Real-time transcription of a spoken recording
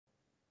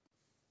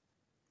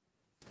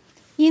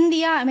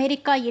India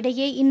America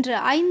இடையே இன்று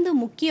 5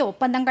 முக்கிய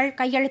ஒப்பந்தங்கள்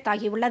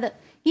கையெழுத்தாகியுள்ளது.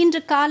 இன்று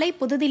காலை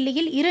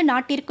புதுதில்லியில் இரு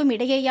நாட்டிற்கும்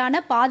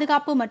இடையேயான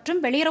பாதுகாப்பு மற்றும்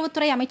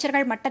வெளியுறவுத்துறை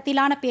அமைச்சர்கள்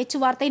மட்டத்திலான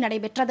பேச்சுவார்த்தை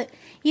நடைபெற்றது.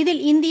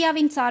 இதில்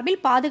இந்தியாவின் சார்பில்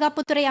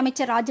பாதுகாப்புத்துறை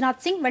அமைச்சர்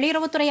ராஜ்நாத் சிங்,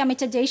 வெளியுறவுத்துறை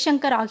அமைச்சர்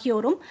ஜெய்சங்கர்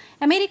ஆகியோரும்,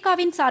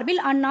 அமெரிக்காவின்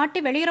சார்பில்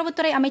அந்நாட்டு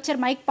வெளியுறவுத்துறை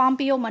அமைச்சர் மைக்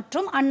பாம்பியோ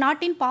மற்றும்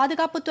அந்நாட்டின்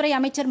பாதுகாப்புத்துறை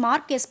அமைச்சர்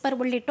மார்க் எஸ்பர்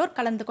உள்ளிட்டோர்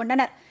கலந்து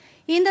கொண்டனர்.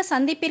 இந்த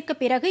சந்திப்பிற்கு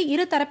பிறகு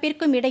இரு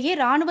தரப்பிற்கும் இடையே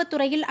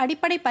ராணுவத்துறையில்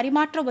அடிப்படை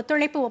பரிமாற்ற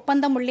ஒத்துழைப்பு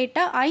ஒப்பந்தம் உள்ளிட்ட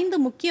 5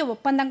 முக்கிய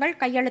ஒப்பந்தங்கள்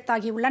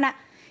கையெழுத்தாகியுள்ளன.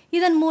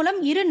 இதன் மூலம்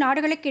இரு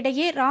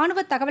நாடுகளுக்கிடையே ராணுவ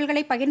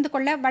தகவல்களை பகிர்ந்து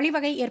கொள்ள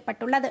வழிவகை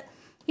ஏற்பட்டுள்ளது.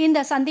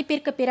 இந்த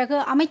சந்திப்பிற்கு பிறகு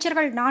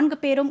அமைச்சர்கள் 4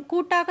 பேரும்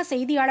கூட்டாக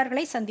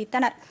செய்தியாளர்களை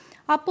சந்தித்தனர்.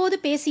 அப்போது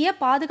பேசிய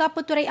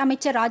பாதுகாப்புத்துறை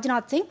அமைச்சர்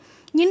ராஜ்நாத் சிங்,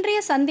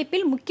 இன்றைய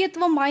சந்திப்பில்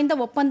முக்கியத்துவம் வாய்ந்த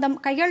ஒப்பந்தம்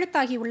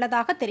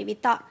கையெழுத்தாகியுள்ளதாக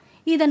தெரிவித்தார்.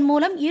 இதன்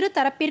மூலம் இரு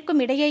தரப்பிற்கும்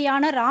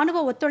இடையேயான ராணுவ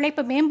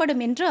ஒத்துழைப்பு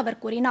மேம்படும் என்று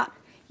அவர் கூறினார்.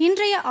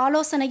 இன்றைய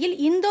ஆலோசனையில்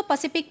இந்தோ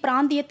பசிபிக்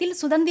பிராந்தியத்தில்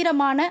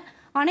சுதந்திரமான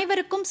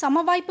அனைவருக்கும்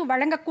சமவாய்ப்பு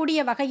வழங்கக்கூடிய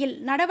வகையில்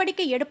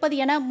நடவடிக்கை எடுப்பது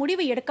என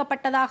முடிவு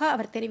எடுக்கப்பட்டதாக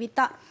அவர்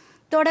தெரிவித்தார்.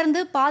 தொடர்ந்து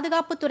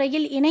பாதுகாப்பு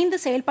துறையில் இணைந்து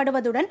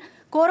செயல்படுவதுடன்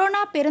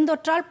கொரோனா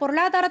பெருந்தொற்றால்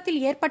பொருளாதாரத்தில்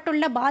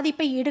ஏற்பட்டுள்ள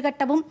பாதிப்பை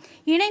ஈடுகட்டவும்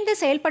இணைந்து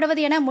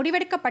செயல்படுவது என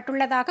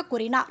முடிவெடுக்கப்பட்டுள்ளதாக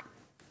கூறினார்.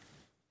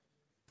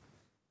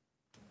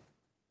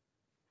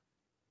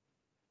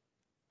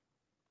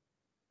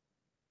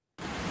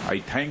 I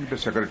thank the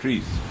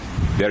secretaries,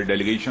 their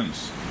delegations,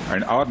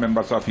 and our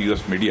members of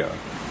US media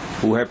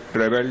who have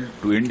travelled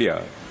to India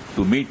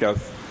to meet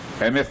us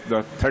amidst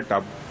the threat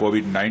of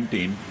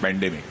COVID-19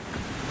 pandemic.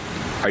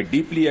 I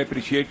deeply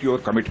appreciate your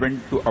commitment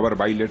to our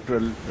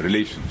bilateral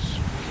relations.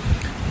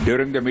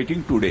 During the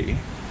meeting today,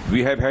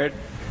 we have had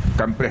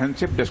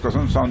comprehensive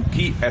discussions on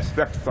key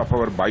aspects of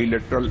our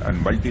bilateral and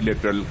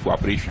multilateral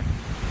cooperation.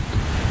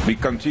 We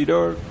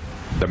considered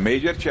the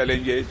major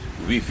challenges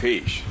we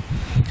face: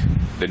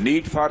 the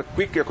need for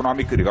quick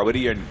economic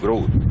recovery and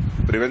growth,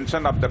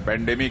 prevention of the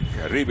pandemic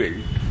rebuild,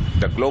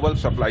 the global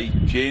supply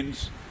chains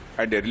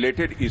and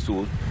related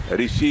issues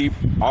received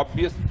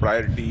obvious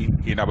priority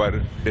in our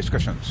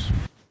discussions.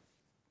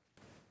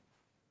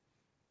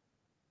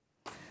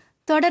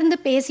 தொடர்ந்து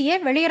பேசிய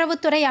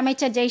வெளியுறவுத்துறை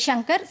அமைச்சர்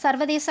ஜெய்சங்கர்,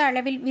 சர்வதேச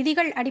அளவில்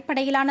விதிகள்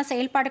அடிப்படையிலான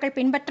செயல்பாடுகள்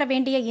பின்பற்ற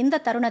வேண்டிய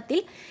இந்த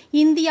தருணத்தில்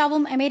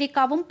இந்தியாவும்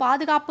அமெரிக்காவும்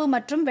பாதுகாப்பு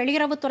மற்றும்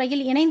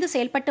வெளியுறவுத்துறையில் இணைந்து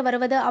செயல்பட்டு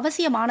வருவது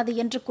அவசியமானது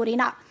என்று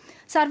கூறினார்.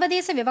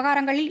 சர்வதேச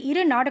விவகாரங்களில்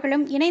இரு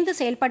நாடுகளும் இணைந்து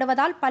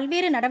செயல்படுவதால்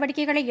பல்வேறு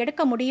நடவடிக்கைகளை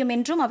எடுக்க முடியும்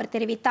என்றும் அவர்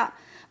தெரிவித்தார்.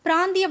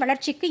 பிராந்திய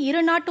வளர்ச்சிக்கு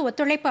இரு நாட்டு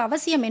ஒத்துழைப்பு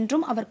அவசியம்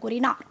என்றும் அவர்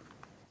கூறினார்.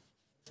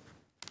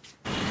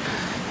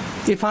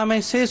 If I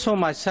may say so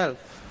myself,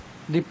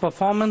 the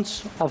performance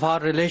of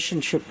our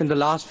relationship in the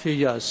last few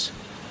years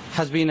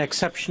has been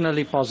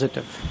exceptionally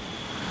positive.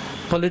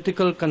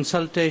 Political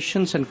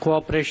consultations and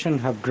cooperation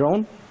have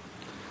grown.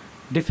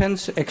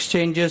 Defense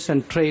exchanges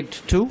and trade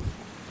too.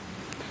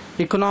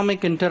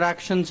 Economic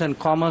interactions and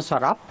commerce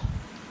are up.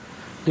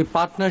 The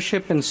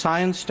partnership in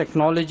science,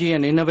 technology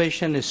and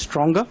innovation is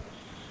stronger,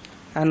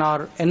 and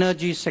our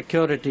energy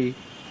security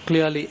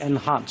clearly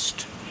enhanced.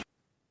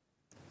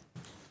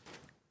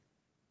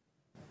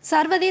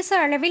 சர்வதேச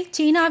அளவில்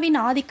சீனாவின்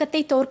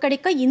ஆதிக்கத்தை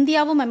தோற்கடிக்க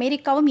இந்தியாவும்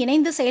அமெரிக்காவும்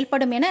இணைந்து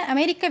செயல்படும் என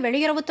அமெரிக்க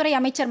வெளியுறவுத்துறை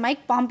அமைச்சர்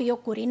மைக் பாம்பியோ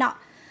கூறினார்.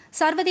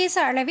 சர்வதேச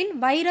அளவில்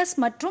வைரஸ்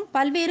மற்றும்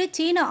பல்வேறு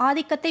சீன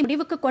ஆதிக்கத்தை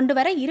முடிவுக்கு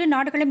கொண்டுவர இரு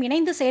நாடுகளும்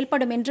இணைந்து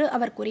செயல்படும் என்று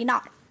அவர்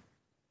கூறினார்.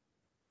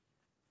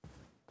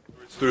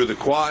 Through the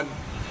Quad,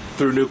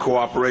 through new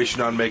cooperation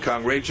on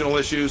Mekong regional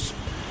issues,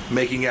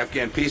 making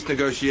Afghan peace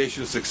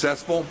negotiations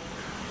successful,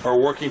 or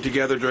working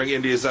together during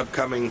India's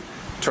upcoming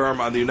term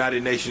on the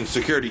United Nations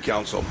Security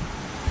Council.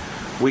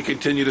 We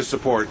continue to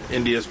support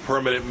India's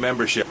permanent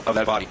membership of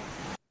that body.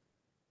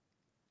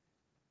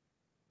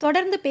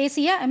 தொடர்ந்து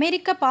பேசிய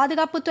அமெரிக்க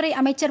பாதுகாப்புத்துறை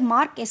அமைச்சர்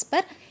mark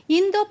Esper,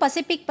 Indo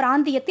Pacific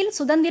பிராந்தியத்தில்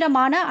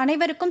சுதந்திரமான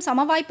அனைவருக்கும்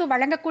சமவாய்ப்பு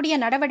வழங்கக்கூடிய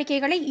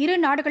நடவடிக்கைகளை இரு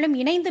நாடுகளும்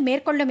இணைந்து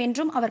மேற்கொள்ளும்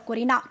என்றும் அவர்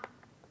கூறினார்.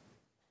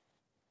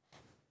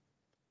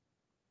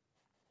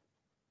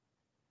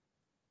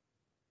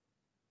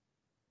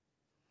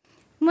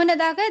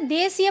 முன்னதாக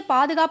தேசிய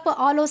பாதுகாப்பு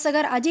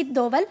ஆலோசகர் அஜித்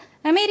தோவல்,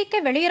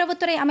 அமெரிக்க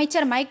வெளியுறவுத்துறை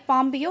அமைச்சர் மைக்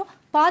பாம்பியோ,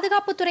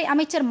 பாதுகாப்புத்துறை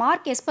அமைச்சர்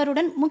மார்க்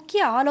எஸ்பருடன்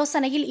முக்கிய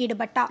ஆலோசனையில்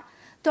ஈடுபட்டார்.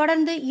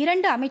 தொடர்ந்து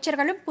 2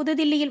 அமைச்சர்களும்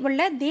புதுதில்லியில்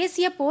உள்ள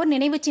தேசிய போர்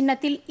நினைவு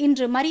சின்னத்தில்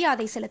இன்று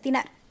மரியாதை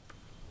செலுத்தினர்.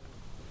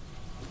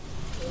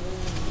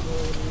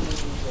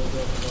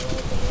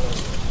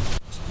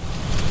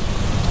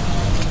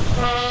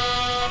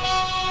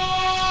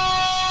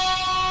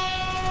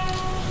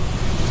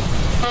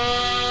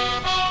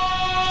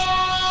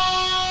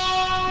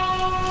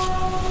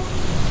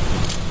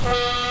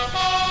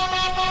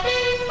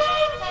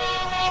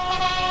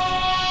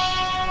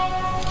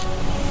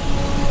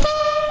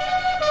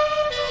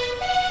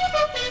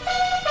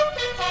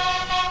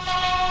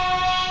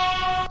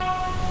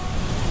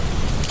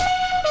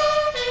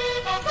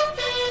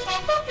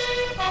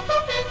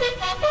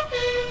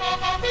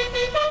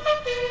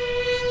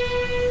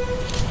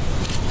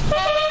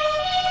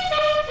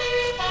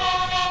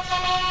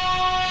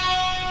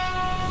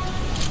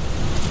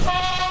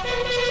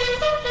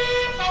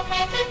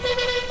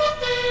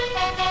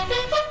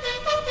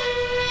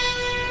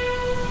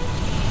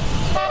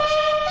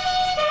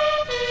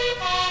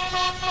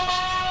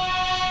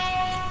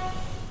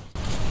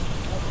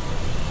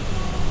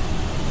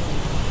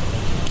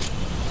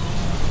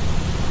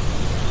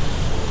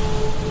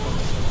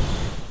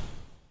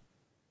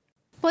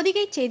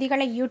 பொதிகை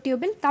செய்திகளை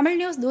யூடியூபில் தமிழ்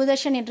நியூஸ்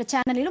தூர்தர்ஷன் என்ற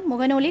சேனலிலும்,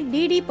 முகநூலில்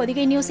டிடி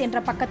பொதிகை நியூஸ்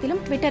என்ற பக்கத்திலும்,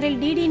 ட்விட்டரில்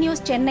டிடி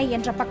நியூஸ் சென்னை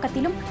என்ற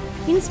பக்கத்திலும்,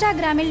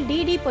 இன்ஸ்டாகிராமில்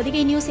டிடி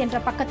பொதிகை நியூஸ் என்ற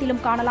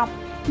பக்கத்திலும் காணலாம்.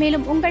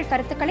 மேலும் உங்கள்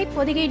கருத்துக்களை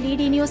பொதிகை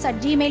DD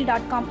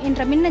News@gmail.com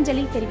என்ற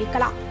மின்னஞ்சலில்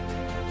தெரிவிக்கலாம்.